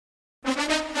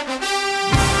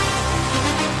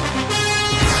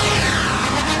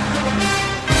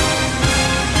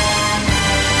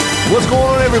What's going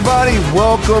on, everybody?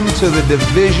 Welcome to the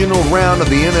divisional round of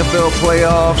the NFL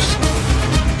playoffs.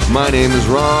 My name is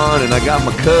Ron, and I got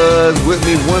my cuz with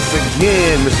me once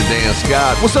again, Mr. Dan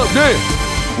Scott. What's up, Dan?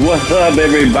 What's up,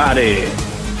 everybody?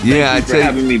 Yeah, Thank you for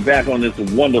having me back on this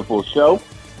wonderful show.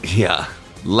 Yeah.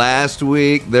 Last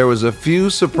week, there was a few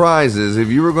surprises. If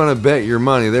you were going to bet your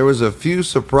money, there was a few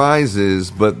surprises,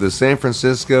 but the San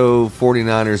Francisco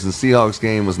 49ers and Seahawks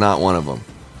game was not one of them.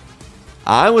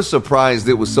 I was surprised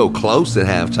it was so close at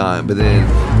halftime, but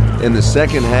then in the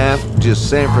second half,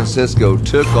 just San Francisco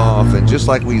took off, and just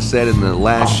like we said in the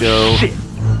last show... Shit.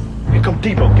 Here come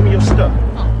Debo. Give me your stuff.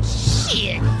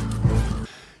 Shit.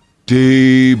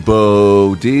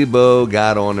 Debo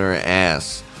got on their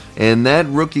ass. And that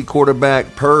rookie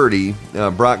quarterback,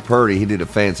 Brock Purdy, he did a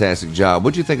fantastic job.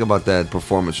 What'd you think about that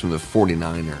performance from the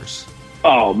 49ers?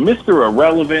 Oh, Mr.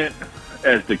 Irrelevant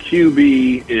as the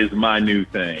QB is my new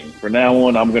thing. From now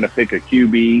on, I'm going to pick a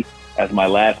QB as my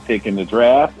last pick in the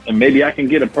draft, and maybe I can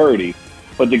get a Purdy.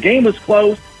 But the game was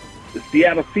close. The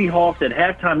Seattle Seahawks at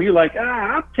halftime, you're like,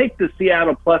 I'll take the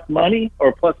Seattle plus money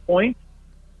or plus points.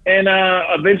 And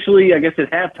eventually, I guess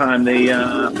at halftime, they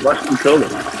flushed the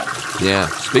toilet. Yeah,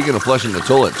 speaking of flushing the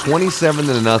toilet,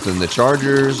 27-0. The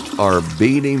Chargers are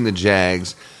beating the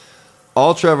Jags.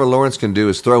 All Trevor Lawrence can do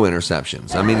is throw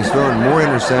interceptions. I mean, he's throwing more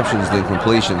interceptions than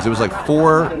completions. It was like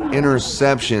 4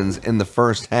 interceptions in the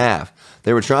first half.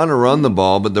 They were trying to run the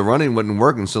ball, but the running wasn't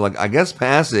working. So, I guess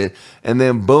pass it, and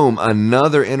then boom,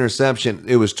 another interception.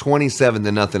 It was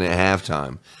 27-0 at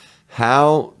halftime.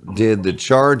 How did the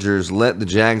Chargers let the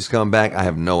Jags come back? I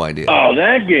have no idea. Oh,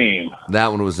 that game.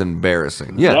 That one was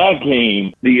embarrassing. Yeah. That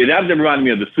game. That reminded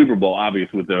me of the Super Bowl,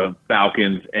 obviously, with the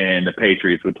Falcons and the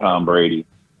Patriots with Tom Brady.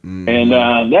 And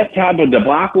that type of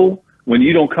debacle, when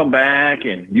you don't come back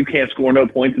and you can't score no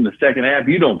points in the second half,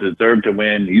 you don't deserve to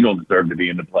win. You don't deserve to be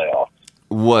in the playoffs.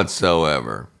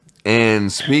 Whatsoever.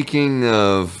 And speaking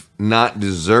of not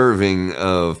deserving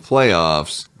of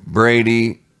playoffs,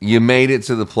 Brady, you made it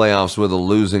to the playoffs with a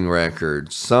losing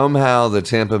record. Somehow the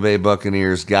Tampa Bay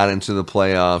Buccaneers got into the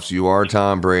playoffs. You are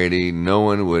Tom Brady. No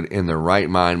one would, in their right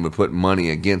mind, would put money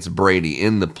against Brady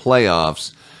in the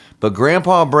playoffs. But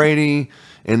Grandpa Brady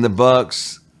and the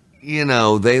Bucs,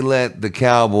 they let the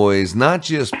Cowboys not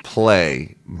just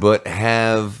play, but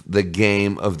have the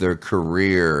game of their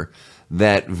career,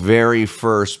 that very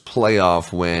first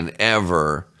playoff win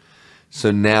ever. So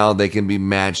now they can be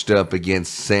matched up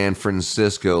against San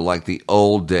Francisco like the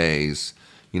old days.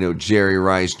 Jerry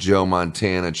Rice, Joe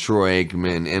Montana, Troy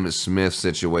Aikman, Emmitt Smith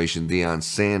situation, Deion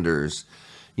Sanders.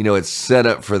 It's set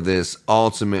up for this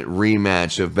ultimate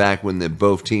rematch of back when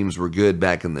both teams were good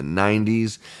back in the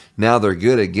 90s. Now they're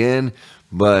good again.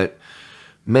 But,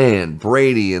 man,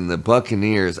 Brady and the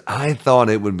Buccaneers, I thought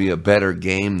it would be a better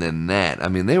game than that. I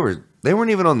mean, they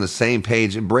weren't even on the same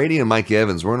page. Brady and Mike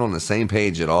Evans weren't on the same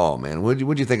page at all, man.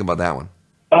 What'd you think about that one?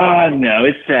 No,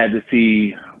 it's sad to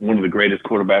see one of the greatest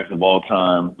quarterbacks of all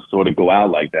time sort of go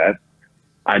out like that.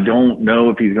 I don't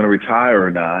know if he's going to retire or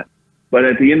not. But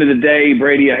at the end of the day,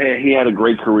 Brady, he had a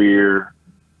great career.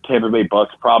 Tampa Bay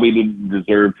Bucs probably didn't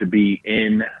deserve to be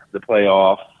in the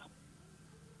playoffs.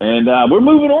 And we're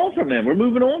moving on from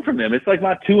them. It's like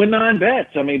my 2-9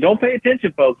 bets. I mean, don't pay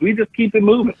attention, folks. We just keep it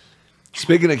moving.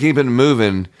 Speaking of keeping it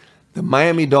moving, the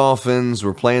Miami Dolphins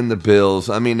were playing the Bills.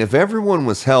 I mean, if everyone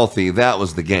was healthy, that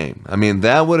was the game. I mean,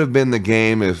 that would have been the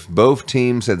game if both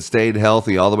teams had stayed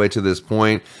healthy all the way to this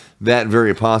point. That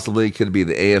very possibly could be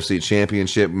the AFC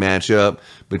Championship matchup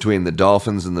between the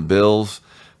Dolphins and the Bills.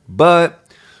 But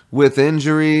with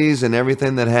injuries and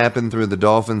everything that happened through the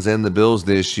Dolphins and the Bills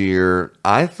this year,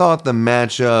 I thought the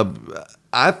matchup,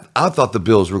 I thought the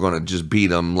Bills were going to just beat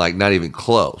them like not even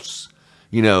close.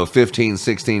 15,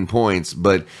 16 points,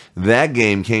 but that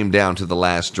game came down to the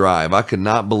last drive. I could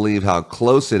not believe how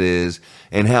close it is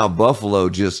and how Buffalo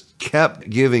just kept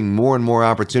giving more and more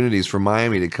opportunities for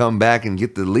Miami to come back and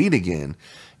get the lead again.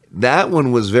 That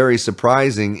one was very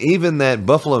surprising. Even that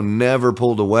Buffalo never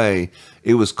pulled away.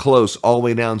 It was close all the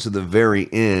way down to the very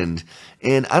end.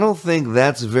 And I don't think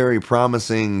that's very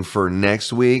promising for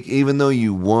next week. Even though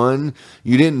you won,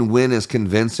 you didn't win as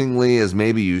convincingly as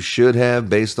maybe you should have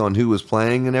based on who was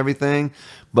playing and everything.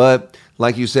 But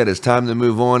like you said, it's time to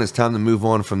move on. It's time to move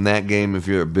on from that game if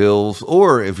you're a Bills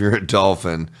or if you're a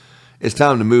Dolphin. It's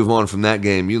time to move on from that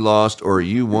game. You lost or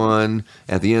you won.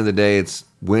 At the end of the day, it's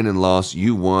win and loss.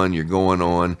 You won. You're going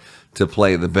on to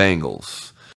play the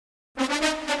Bengals.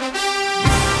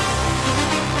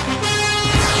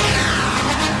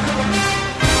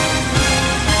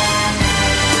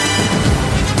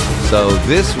 So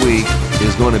this week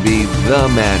is going to be the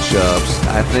matchups.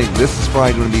 I think this is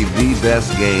probably going to be the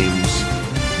best games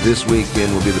this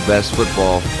weekend will be the best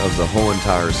football of the whole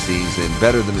entire season.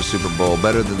 Better than the Super Bowl,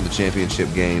 better than the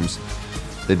championship games.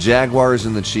 The Jaguars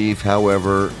and the Chiefs,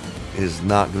 however, is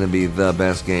not going to be the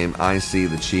best game. I see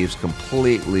the Chiefs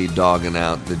completely dogging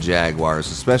out the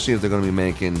Jaguars, especially if they're going to be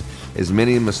making as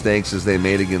many mistakes as they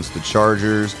made against the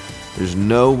Chargers. There's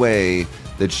no way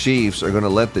the Chiefs are going to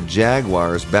let the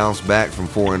Jaguars bounce back from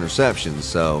 4 interceptions.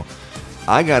 So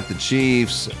I got the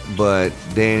Chiefs, but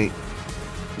Danny,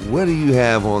 what do you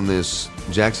have on this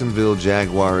Jacksonville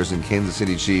Jaguars and Kansas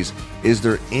City Chiefs? Is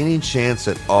there any chance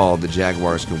at all the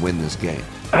Jaguars can win this game?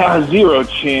 Zero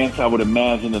chance. I would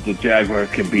imagine that the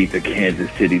Jaguars can beat the Kansas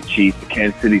City Chiefs. The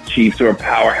Kansas City Chiefs are a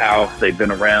powerhouse. They've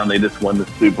been around. They just won the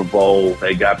Super Bowl.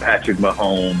 They got Patrick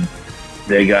Mahomes.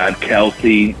 They got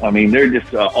Kelsey. I mean, they're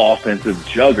just an offensive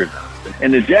juggernaut.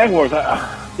 And the Jaguars,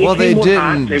 they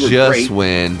didn't just great.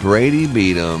 win. Brady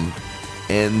beat them.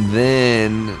 And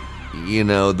then,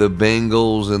 the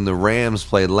Bengals and the Rams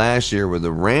played last year where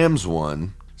the Rams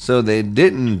won. So they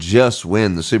didn't just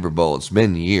win the Super Bowl. It's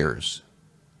been years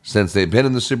since they've been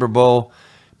in the Super Bowl,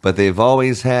 but they've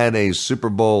always had a Super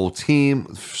Bowl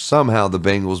team. Somehow the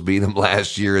Bengals beat them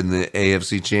last year in the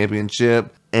AFC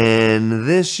Championship. And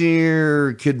this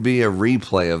year could be a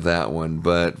replay of that one.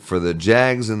 But for the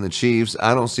Jags and the Chiefs,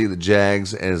 I don't see the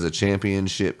Jags as a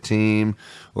championship team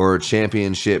or a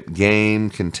championship game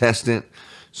contestant.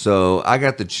 So I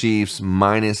got the Chiefs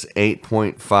minus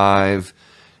 8.5.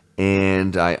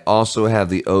 And I also have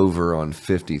the over on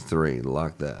 53.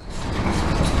 Lock that.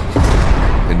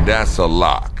 And that's a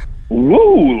lock.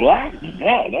 Woo, lock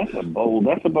that. That's a bold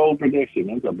prediction.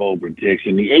 The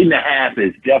 8.5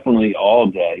 is definitely all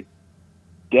day.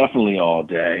 Definitely all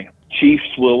day.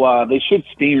 Chiefs will, they should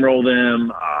steamroll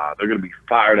them. They're going to be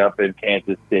fired up in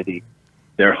Kansas City.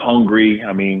 They're hungry.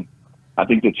 I mean, I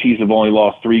think the Chiefs have only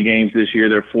lost 3 games this year.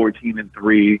 They're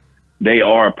 14-3. They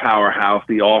are a powerhouse.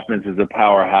 The offense is a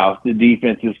powerhouse. The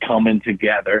defense is coming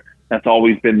together. That's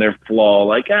always been their flaw.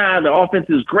 The offense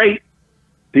is great.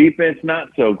 Defense, not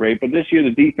so great. But this year,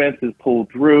 the defense has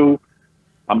pulled through.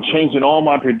 I'm changing all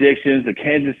my predictions. The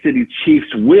Kansas City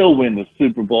Chiefs will win the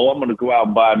Super Bowl. I'm going to go out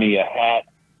and buy me a hat.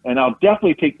 And I'll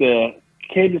definitely take the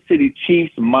Kansas City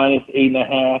Chiefs minus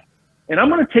 8.5. And I'm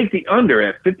going to take the under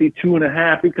at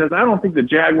 52.5 because I don't think the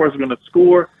Jaguars are going to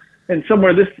score. And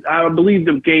I believe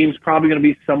the game's probably going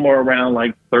to be somewhere around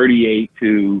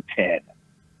 38-10.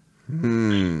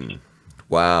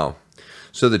 Wow.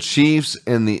 So the Chiefs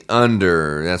and the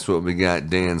under, that's what we got.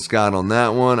 Dan Scott on that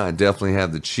one. I definitely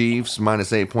have the Chiefs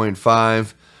minus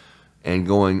 8.5 and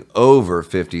going over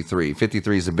 53.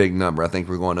 53 is a big number. I think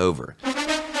we're going over.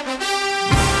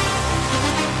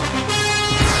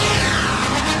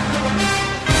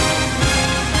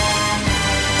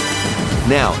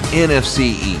 Now,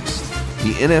 NFC East.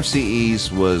 The NFC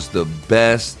East was the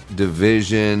best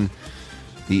division.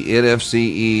 The NFC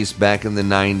East back in the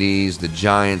 90s, the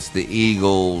Giants, the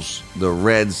Eagles, the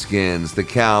Redskins, the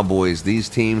Cowboys, these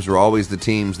teams were always the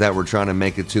teams that were trying to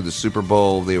make it to the Super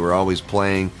Bowl. They were always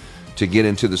playing to get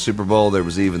into the Super Bowl. There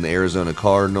was even the Arizona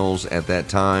Cardinals at that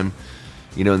time,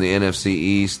 in the NFC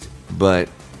East. But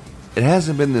it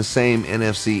hasn't been the same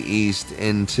NFC East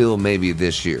until maybe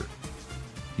this year.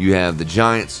 You have the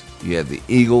Giants, you have the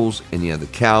Eagles, and you have the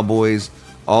Cowboys.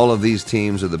 All of these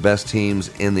teams are the best teams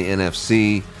in the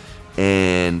NFC.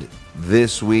 And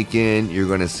this weekend, you're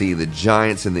going to see the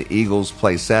Giants and the Eagles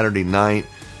play Saturday night.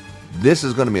 This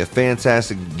is going to be a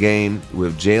fantastic game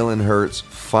with Jalen Hurts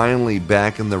finally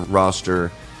back in the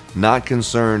roster. Not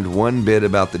concerned one bit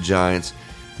about the Giants.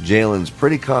 Jalen's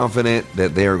pretty confident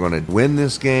that they are going to win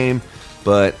this game.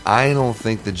 But I don't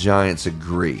think the Giants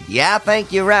agree. Yeah, I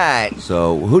think you're right.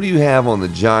 So who do you have on the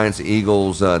Giants,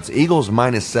 Eagles? It's Eagles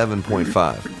minus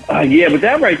 7.5. Yeah, but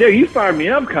that right there, you fired me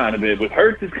up kind of bit. With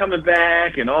Hurts is coming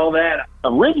back and all that.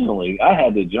 Originally, I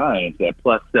had the Giants at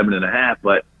plus 7.5,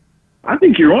 but I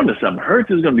think you're on to something. Hurts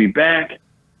is going to be back.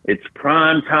 It's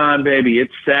prime time, baby.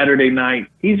 It's Saturday night.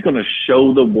 He's going to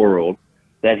show the world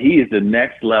that he is the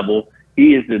next level.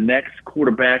 He is the next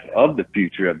quarterback of the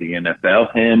future of the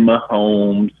NFL. Him,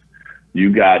 Mahomes.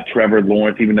 You got Trevor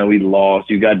Lawrence, even though he lost.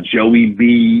 You got Joey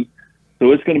B.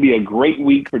 So it's going to be a great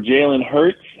week for Jalen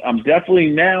Hurts. I'm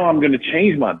going to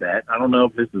change my bet. I don't know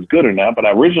if this is good or not, but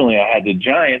originally I had the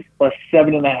Giants plus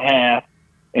 7.5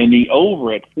 and the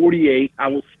over at 48. I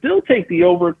will still take the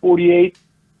over at 48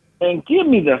 and give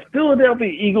me the Philadelphia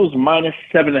Eagles minus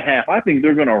 7.5. I think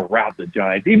they're going to rout the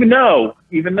Giants, even though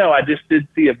I just did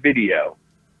see a video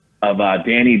of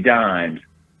Danny Dimes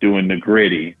doing the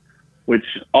gritty, which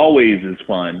always is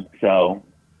fun. So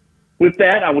with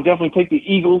that, I will definitely take the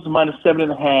Eagles minus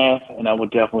 7.5, and I will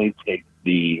definitely take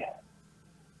the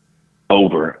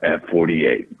over at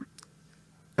 48.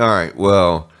 All right,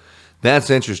 well, that's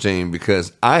interesting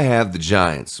because I have the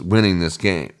Giants winning this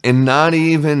game. And not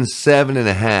even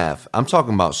 7.5. I'm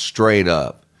talking about straight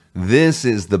up. This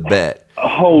is the bet.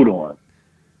 Hold on.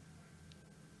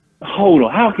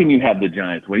 How can you have the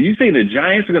Giants win? You say the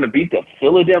Giants are going to beat the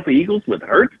Philadelphia Eagles with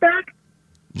Hurts back?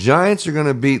 Giants are going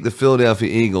to beat the Philadelphia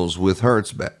Eagles with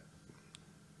Hurts back.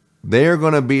 They're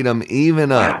going to beat them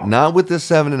even up, not with the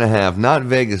 7.5, not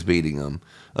Vegas beating them,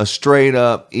 a straight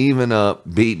up, even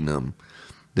up beating them.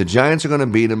 The Giants are going to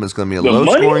beat them. It's going to be a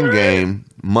low-scoring game,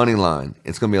 money line.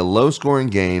 It's going to be a low-scoring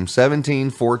game,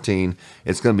 17-14.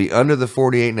 It's going to be under the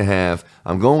 48.5.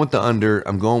 I'm going with the under.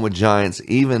 I'm going with Giants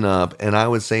even up, and I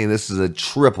would say this is a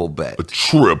triple bet. A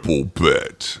triple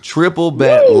bet. Triple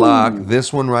bet lock.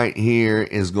 This one right here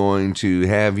is going to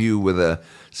have you with a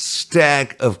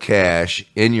stack of cash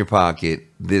in your pocket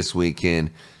this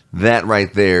weekend. That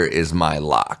right there is my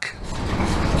lock.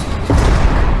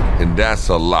 And that's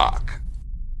a lock.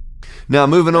 Now,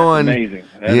 moving on. Amazing.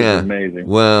 That is amazing.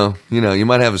 Well, you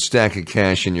might have a stack of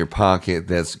cash in your pocket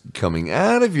that's coming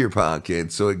out of your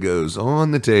pocket, so it goes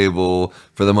on the table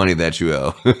for the money that you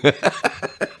owe.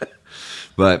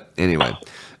 But anyway.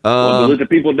 Well, to let the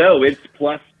people know, it's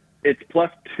plus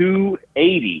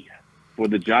 280 for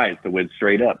the Giants to win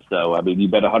straight up. So, I mean, you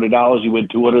bet $100, you win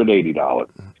 $280.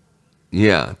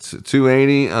 Yeah, it's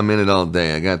 280. I'm in it all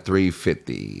day. I got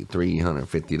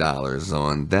 $350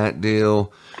 on that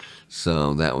deal.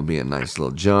 So that would be a nice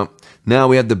little jump. Now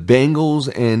we have the Bengals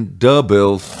and the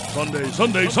Bills.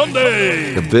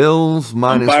 Sunday. The Bills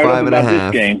minus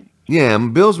 5.5. Yeah,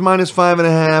 Bills minus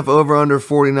 5.5, over under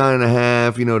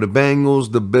 49.5. The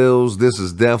Bengals, the Bills, this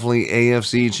is definitely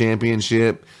AFC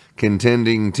Championship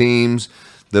contending teams.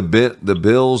 The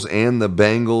Bills and the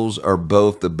Bengals are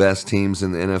both the best teams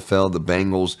in the NFL. The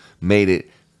Bengals made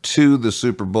it to the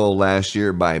Super Bowl last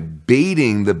year by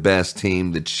beating the best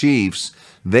team, the Chiefs.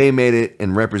 They made it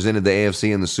and represented the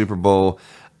AFC in the Super Bowl.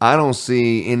 I don't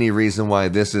see any reason why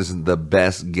this isn't the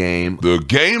best game. The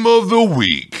game of the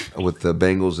week. With the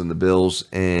Bengals and the Bills.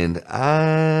 And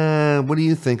what do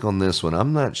you think on this one?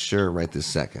 I'm not sure right this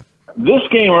second. This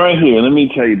game right here, let me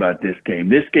tell you about this game.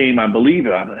 This game, I believe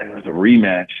it was a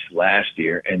rematch last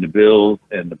year, and the Bills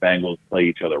and the Bengals play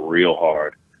each other real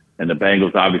hard. And the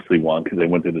Bengals obviously won because they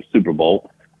went to the Super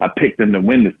Bowl. I picked them to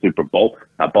win the Super Bowl.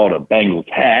 I bought a Bengals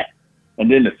hat. And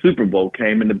then the Super Bowl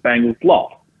came and the Bengals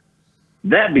lost.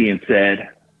 That being said,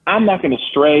 I'm not going to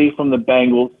stray from the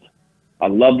Bengals. I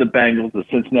love the Bengals, the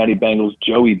Cincinnati Bengals,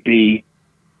 Joey B.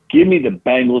 Give me the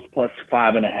Bengals plus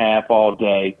 5.5 all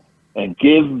day. And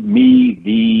give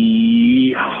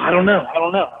me I don't know.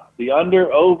 The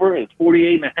under over is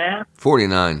 48.5.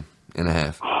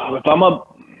 49.5. If I'm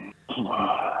up,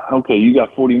 okay, you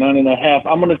got 49.5.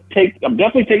 I'm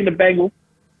definitely taking the Bengals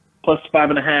plus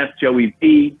 5.5. Joey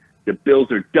B. The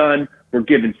Bills are done. We're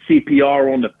giving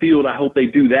CPR on the field. I hope they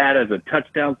do that as a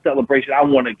touchdown celebration. I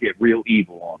want to get real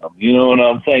evil on them. You know what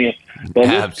I'm saying? But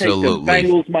Absolutely. Let's take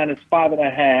the Bengals minus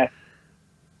 5.5.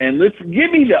 And let's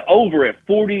give me the over at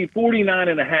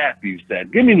 49.5, you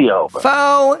said. Give me the over.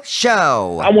 Faux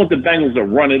show. I want the Bengals to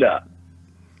run it up.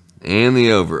 And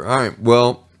the over. All right,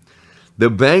 well, the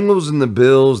Bengals and the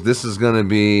Bills, this is going to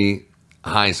be a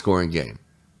high-scoring game.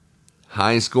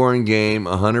 High-scoring game,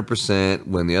 100%.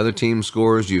 When the other team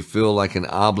scores, you feel like an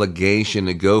obligation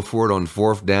to go for it on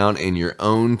fourth down in your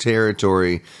own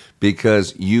territory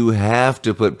because you have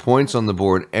to put points on the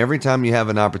board every time you have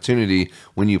an opportunity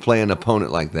when you play an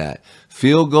opponent like that.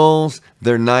 Field goals,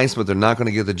 they're nice, but they're not going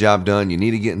to get the job done. You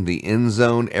need to get in the end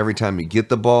zone every time you get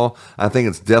the ball. I think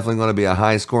it's definitely going to be a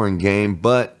high-scoring game,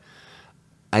 but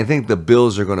I think the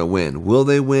Bills are going to win. Will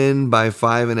they win by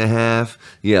 5.5?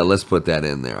 Yeah, let's put that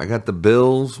in there. I got the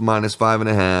Bills minus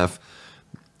 5.5.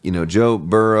 Joe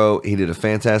Burrow, he did a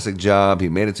fantastic job. He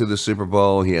made it to the Super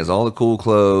Bowl. He has all the cool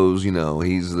clothes.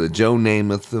 He's the Joe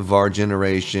Namath of our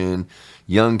generation.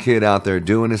 Young kid out there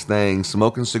doing his thing,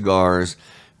 smoking cigars.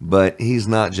 But he's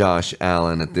not Josh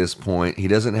Allen at this point. He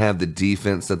doesn't have the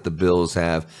defense that the Bills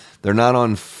have. They're not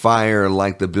on fire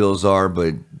like the Bills are,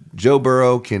 but Joe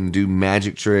Burrow can do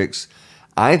magic tricks.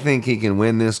 I think he can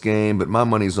win this game, but my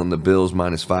money's on the Bills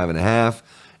minus 5.5,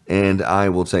 and I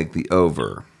will take the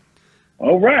over.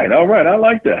 All right. I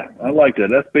like that.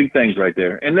 That's big things right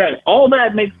there. And all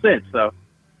that makes sense. So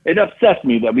it upsets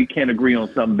me that we can't agree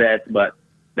on some bets, but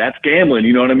that's gambling.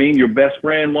 You know what I mean? Your best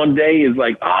friend one day is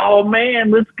like, oh, man,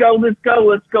 let's go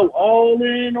all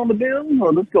in on the Bills,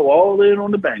 or let's go all in on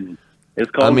the Bengals. It's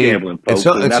called gambling, folks.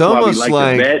 It's almost to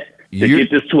bet to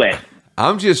get the sweat.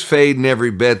 I'm just fading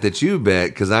every bet that you bet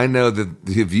because I know that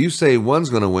if you say one's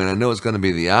going to win, I know it's going to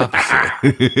be the opposite.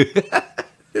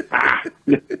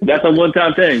 That's a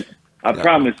one-time thing. I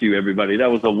promise you, everybody.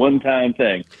 That was a one-time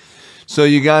thing. So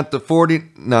you got the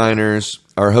 49ers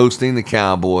are hosting the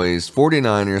Cowboys.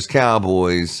 49ers,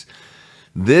 Cowboys.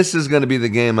 This is going to be the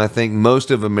game I think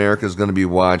most of America is going to be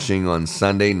watching on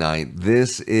Sunday night.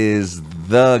 This is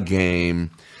the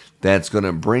game that's going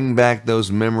to bring back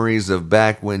those memories of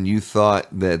back when you thought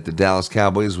that the Dallas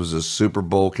Cowboys was a Super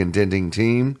Bowl contending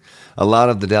team. A lot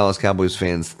of the Dallas Cowboys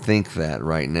fans think that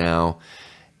right now.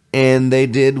 And they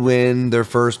did win their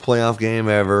first playoff game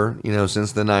ever,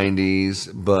 since the 90s,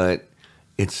 but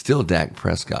it's still Dak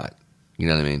Prescott. You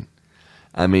know what I mean?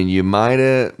 I mean, you might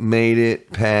have made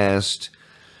it past,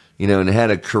 and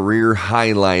had a career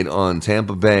highlight on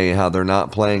Tampa Bay, how they're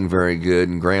not playing very good,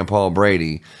 and Grandpa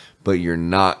Brady, but you're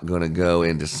not going to go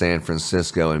into San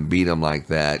Francisco and beat them like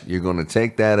that. You're going to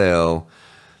take that L.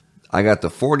 I got the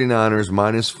 49ers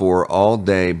 -4 all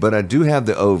day, but I do have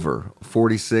the over.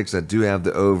 46, I do have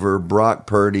the over. Brock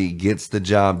Purdy gets the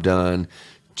job done.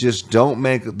 Just don't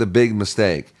make the big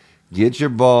mistake. Get your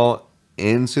ball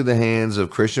into the hands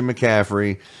of Christian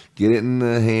McCaffrey. Get it in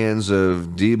the hands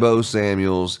of Deebo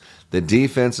Samuels. The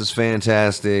defense is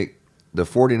fantastic. The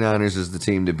 49ers is the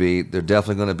team to beat. They're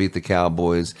definitely going to beat the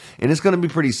Cowboys. And it's going to be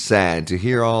pretty sad to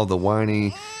hear all the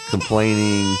whiny,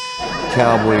 complaining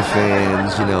Cowboy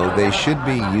fans. They should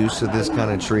be used to this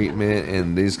kind of treatment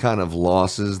and these kind of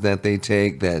losses that they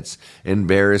take. That's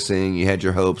embarrassing. You had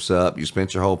your hopes up. You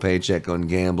spent your whole paycheck on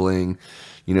gambling,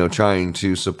 trying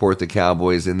to support the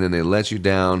Cowboys, and then they let you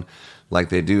down like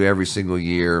they do every single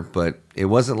year. But it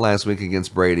wasn't last week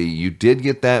against Brady. You did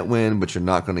get that win, but you're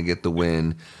not going to get the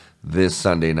win this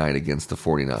Sunday night against the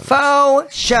 49ers.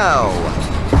 Faux show.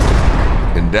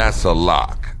 And that's a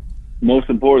lock. Most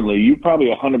importantly, you're probably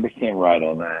 100% right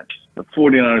on that. The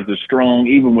 49ers are strong,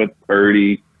 even with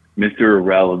Purdy, Mr.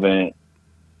 Irrelevant.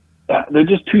 They're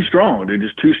just too strong. They're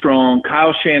just too strong.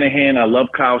 Kyle Shanahan, I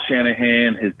love Kyle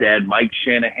Shanahan. His dad, Mike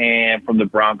Shanahan, from the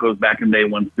Broncos back in the day,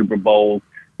 won Super Bowl.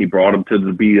 He brought him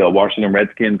to be a Washington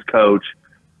Redskins coach.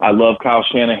 I love Kyle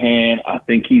Shanahan. I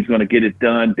think he's going to get it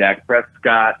done. Dak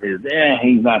Prescott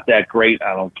he's not that great.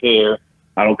 I don't care.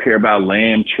 I don't care about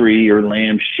lamb tree or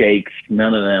lamb shakes.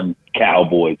 None of them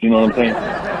Cowboys. You know what I'm saying?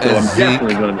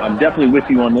 So I'm definitely with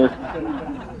you on this.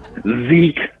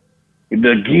 Zeke,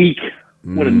 the geek,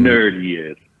 what a nerd he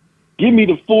is. Give me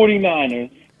the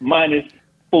 49ers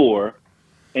 -4,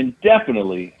 and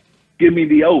definitely give me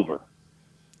the over.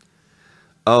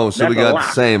 Oh, so we got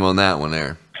the same on that one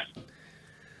there.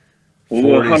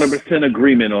 We're 100%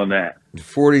 agreement on that.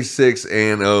 46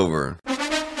 and over.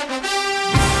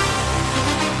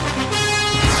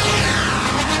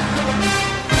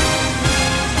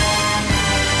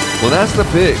 Well, that's the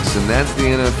picks, and that's the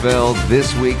NFL.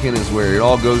 This weekend is where it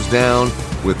all goes down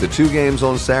with the two games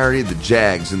on Saturday, the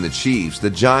Jags and the Chiefs, the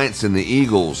Giants and the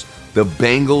Eagles, the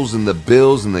Bengals and the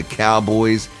Bills and the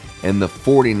Cowboys, and the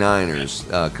 49ers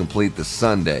complete the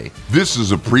Sunday. This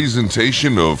is a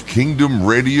presentation of Kingdom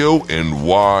Radio and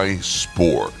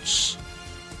WHYSports.